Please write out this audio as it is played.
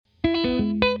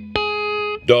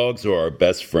Dogs are our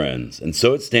best friends, and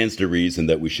so it stands to reason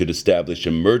that we should establish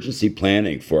emergency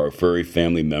planning for our furry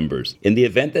family members in the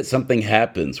event that something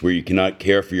happens where you cannot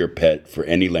care for your pet for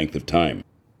any length of time.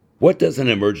 What does an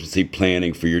emergency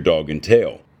planning for your dog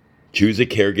entail? Choose a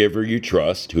caregiver you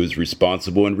trust who is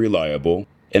responsible and reliable,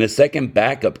 and a second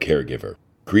backup caregiver.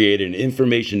 Create an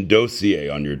information dossier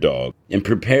on your dog, and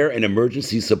prepare an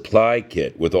emergency supply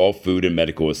kit with all food and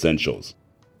medical essentials.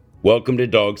 Welcome to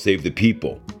Dogs Save the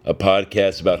People, a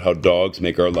podcast about how dogs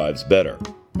make our lives better.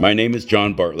 My name is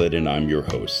John Bartlett and I'm your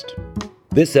host.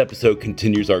 This episode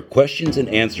continues our questions and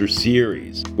answers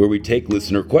series where we take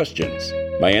listener questions.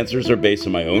 My answers are based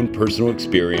on my own personal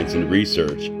experience and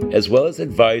research, as well as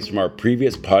advice from our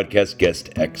previous podcast guest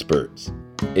experts.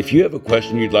 If you have a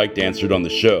question you'd like answered on the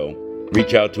show,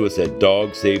 reach out to us at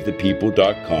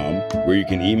dogsavethepeople.com, where you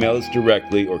can email us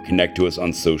directly or connect to us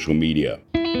on social media.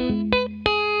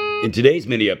 In today's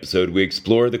mini episode, we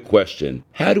explore the question,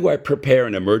 how do I prepare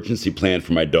an emergency plan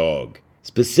for my dog?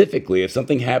 Specifically, if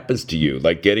something happens to you,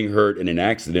 like getting hurt in an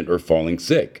accident or falling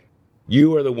sick.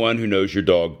 You are the one who knows your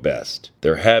dog best,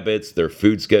 their habits, their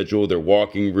food schedule, their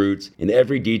walking routes, and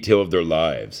every detail of their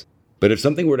lives. But if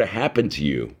something were to happen to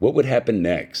you, what would happen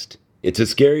next? It's a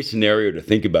scary scenario to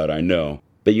think about, I know,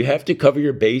 but you have to cover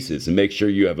your bases and make sure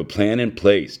you have a plan in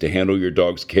place to handle your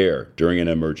dog's care during an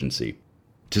emergency.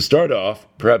 To start off,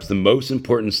 perhaps the most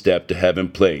important step to have in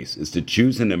place is to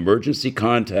choose an emergency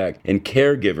contact and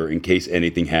caregiver in case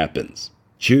anything happens.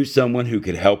 Choose someone who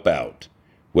could help out,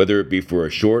 whether it be for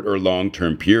a short or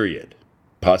long-term period,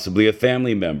 possibly a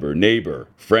family member, neighbor,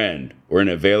 friend, or an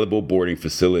available boarding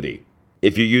facility.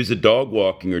 If you use a dog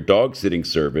walking or dog sitting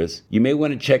service, you may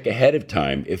want to check ahead of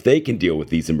time if they can deal with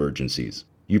these emergencies.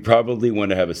 You probably want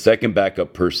to have a second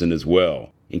backup person as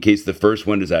well, in case the first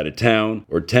one is out of town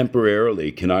or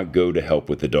temporarily cannot go to help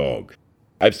with the dog.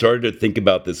 I've started to think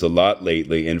about this a lot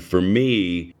lately, and for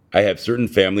me, I have certain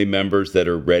family members that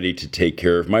are ready to take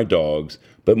care of my dogs,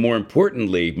 but more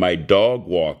importantly, my dog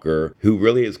walker, who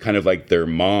really is kind of like their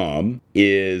mom,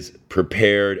 is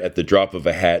prepared at the drop of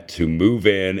a hat to move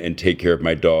in and take care of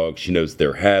my dog. She knows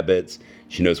their habits,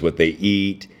 she knows what they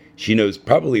eat, she knows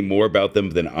probably more about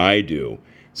them than I do.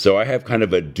 So I have kind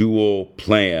of a dual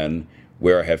plan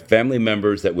where I have family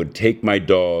members that would take my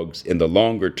dogs in the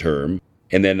longer term,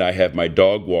 and then I have my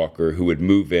dog walker who would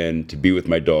move in to be with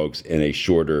my dogs in a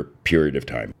shorter period of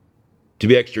time. To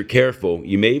be extra careful,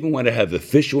 you may even want to have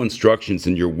official instructions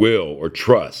in your will or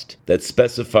trust that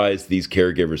specifies these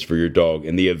caregivers for your dog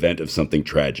in the event of something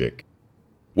tragic.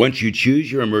 Once you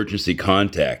choose your emergency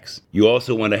contacts, you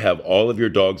also want to have all of your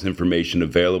dog's information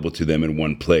available to them in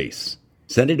one place.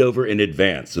 Send it over in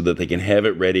advance so that they can have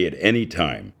it ready at any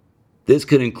time. This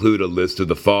could include a list of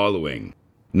the following.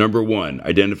 Number 1,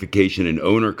 identification and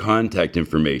owner contact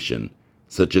information,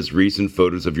 such as recent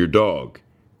photos of your dog,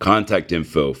 contact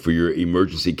info for your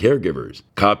emergency caregivers,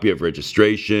 copy of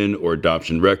registration or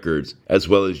adoption records, as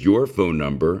well as your phone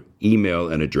number, email,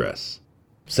 and address.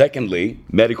 Secondly,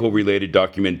 medical-related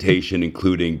documentation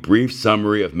including brief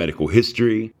summary of medical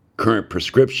history, current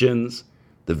prescriptions,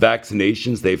 the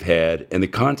vaccinations they've had, and the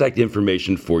contact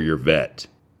information for your vet.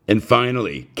 And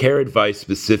finally, care advice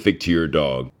specific to your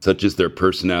dog, such as their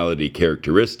personality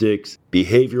characteristics,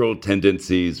 behavioral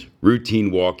tendencies,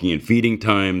 routine walking and feeding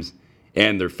times,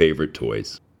 and their favorite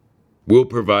toys. We'll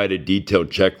provide a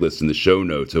detailed checklist in the show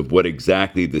notes of what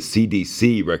exactly the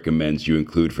CDC recommends you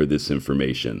include for this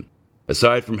information.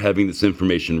 Aside from having this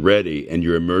information ready and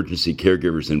your emergency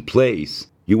caregivers in place,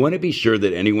 you want to be sure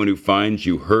that anyone who finds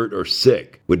you hurt or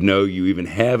sick would know you even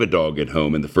have a dog at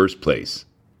home in the first place.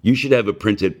 You should have a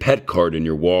printed pet card in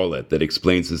your wallet that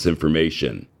explains this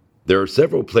information. There are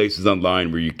several places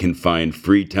online where you can find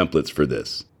free templates for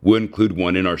this. We'll include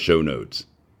one in our show notes.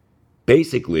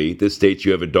 Basically, this states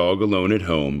you have a dog alone at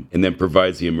home and then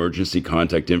provides the emergency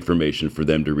contact information for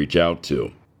them to reach out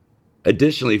to.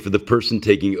 Additionally, for the person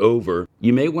taking over,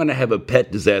 you may want to have a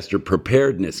pet disaster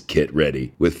preparedness kit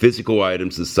ready with physical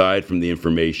items aside from the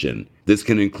information. This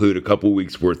can include a couple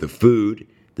weeks worth of food,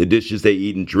 the dishes they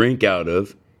eat and drink out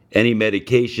of, any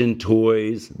medication,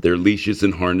 toys, their leashes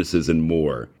and harnesses, and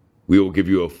more. We will give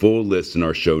you a full list in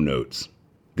our show notes.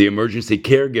 The emergency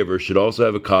caregiver should also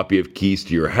have a copy of keys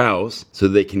to your house so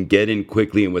they can get in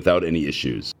quickly and without any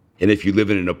issues. And if you live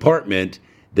in an apartment,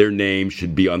 their name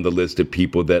should be on the list of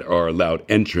people that are allowed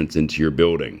entrance into your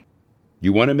building.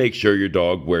 You want to make sure your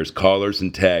dog wears collars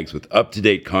and tags with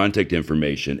up-to-date contact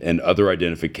information and other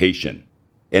identification.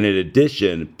 And in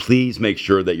addition, please make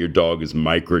sure that your dog is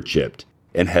microchipped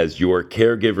and has your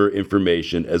caregiver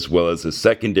information as well as a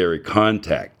secondary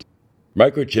contact.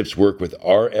 Microchips work with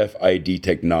RFID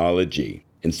technology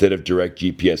instead of direct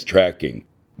GPS tracking,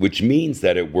 which means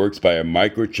that it works by a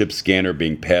microchip scanner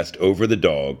being passed over the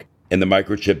dog, and the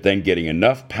microchip then getting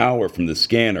enough power from the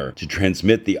scanner to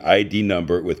transmit the ID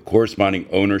number with corresponding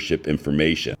ownership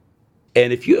information.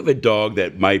 And if you have a dog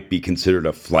that might be considered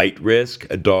a flight risk,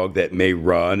 a dog that may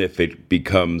run if it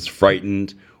becomes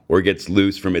frightened or gets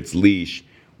loose from its leash,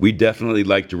 we definitely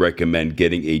like to recommend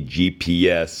getting a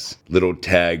GPS little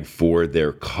tag for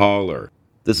their collar.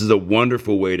 This is a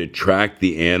wonderful way to track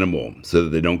the animal so that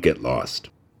they don't get lost.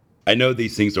 I know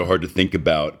these things are hard to think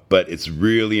about, but it's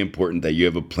really important that you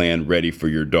have a plan ready for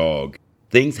your dog.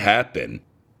 Things happen.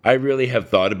 I really have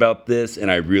thought about this, and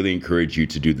I really encourage you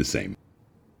to do the same.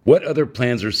 What other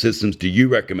plans or systems do you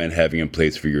recommend having in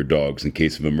place for your dogs in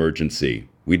case of emergency?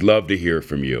 We'd love to hear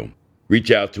from you.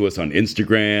 Reach out to us on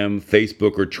Instagram,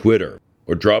 Facebook, or Twitter,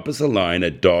 or drop us a line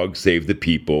at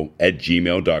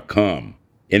dogsavethepeople@gmail.com.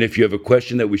 And if you have a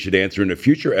question that we should answer in a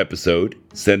future episode,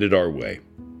 send it our way.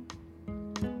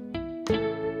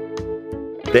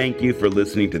 Thank you for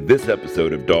listening to this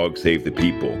episode of Dogs Save the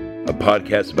People, a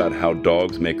podcast about how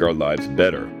dogs make our lives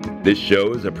better. This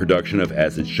show is a production of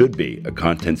As It Should Be, a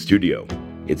content studio.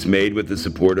 It's made with the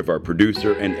support of our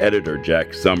producer and editor,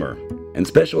 Jack Summer. And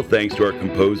special thanks to our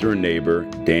composer and neighbor,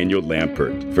 Daniel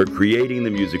Lampert, for creating the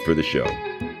music for the show.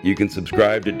 You can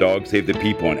subscribe to Dogs Save the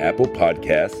People on Apple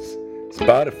Podcasts,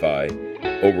 Spotify,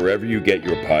 or wherever you get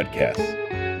your podcasts.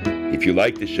 If you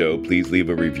like the show, please leave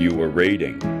a review or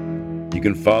rating. You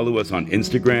can follow us on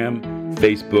Instagram,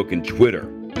 Facebook, and Twitter.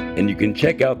 And you can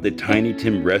check out the Tiny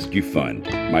Tim Rescue Fund,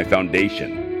 my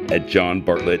foundation, at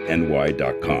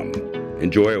johnbartlettny.com.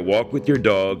 Enjoy a walk with your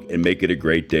dog and make it a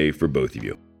great day for both of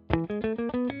you.